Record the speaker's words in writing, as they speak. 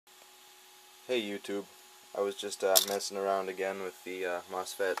Hey YouTube, I was just messing around again with the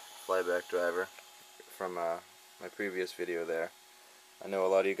MOSFET flyback driver from my previous video there. I know a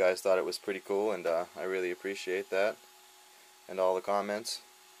lot of you guys thought it was pretty cool, and I really appreciate that, and all the comments.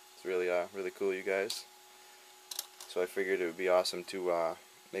 It's really really cool, you guys. So I figured it would be awesome to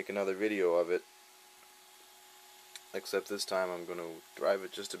make another video of it, except this time I'm going to drive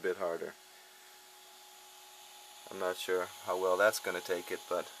it just a bit harder. I'm not sure how well that's going to take it,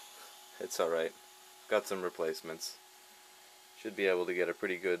 but it's alright. Got some replacements. Should be able to get a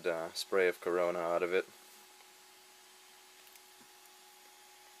pretty good spray of Corona out of it.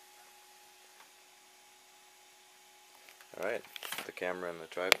 Alright, put the camera in the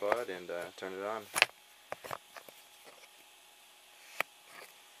tripod and turn it on.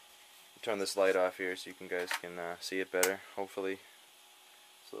 Turn this light off here so you guys can see it better, hopefully.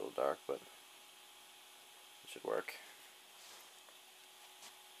 It's a little dark, but it should work.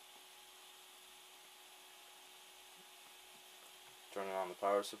 Turning on the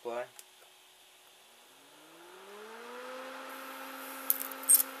power supply.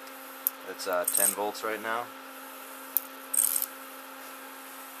 It's 10 volts right now.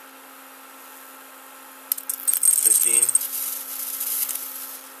 15,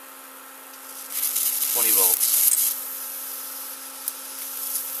 20 volts,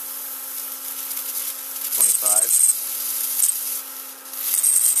 25,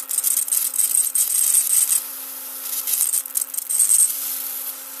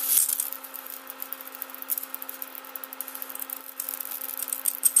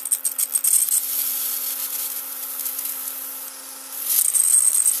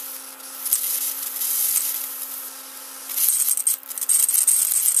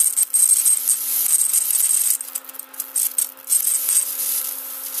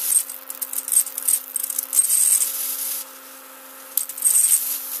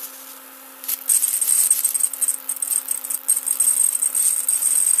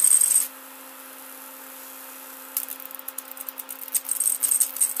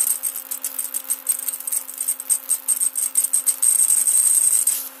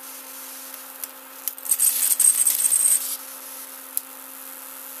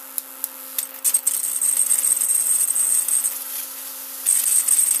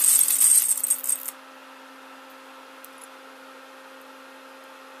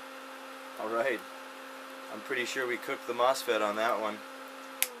 Alright, I'm pretty sure we cooked the MOSFET on that one.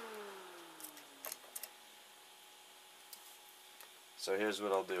 So here's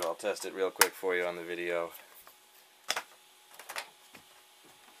what I'll do. I'll test it real quick for you on the video.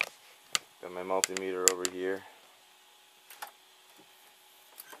 Got my multimeter over here,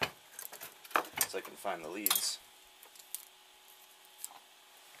 so I can find the leads.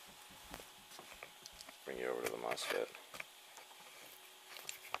 Bring you over to the MOSFET.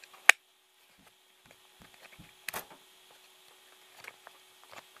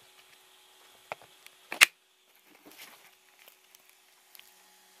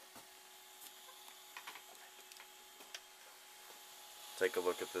 Take a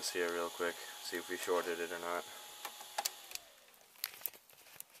look at this here real quick, see if we shorted it or not.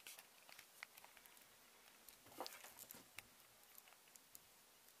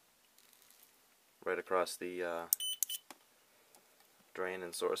 Right across the drain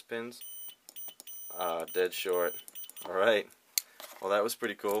and source pins. Dead short. Alright, well that was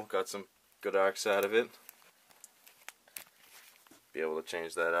pretty cool, got some good arcs out of it. Be able to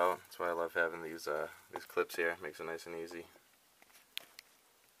change that out, that's why I love having these clips here, makes it nice and easy.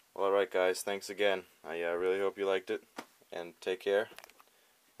 Well, alright guys, thanks again. I really hope you liked it, and take care,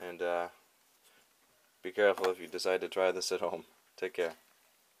 and be careful if you decide to try this at home. Take care.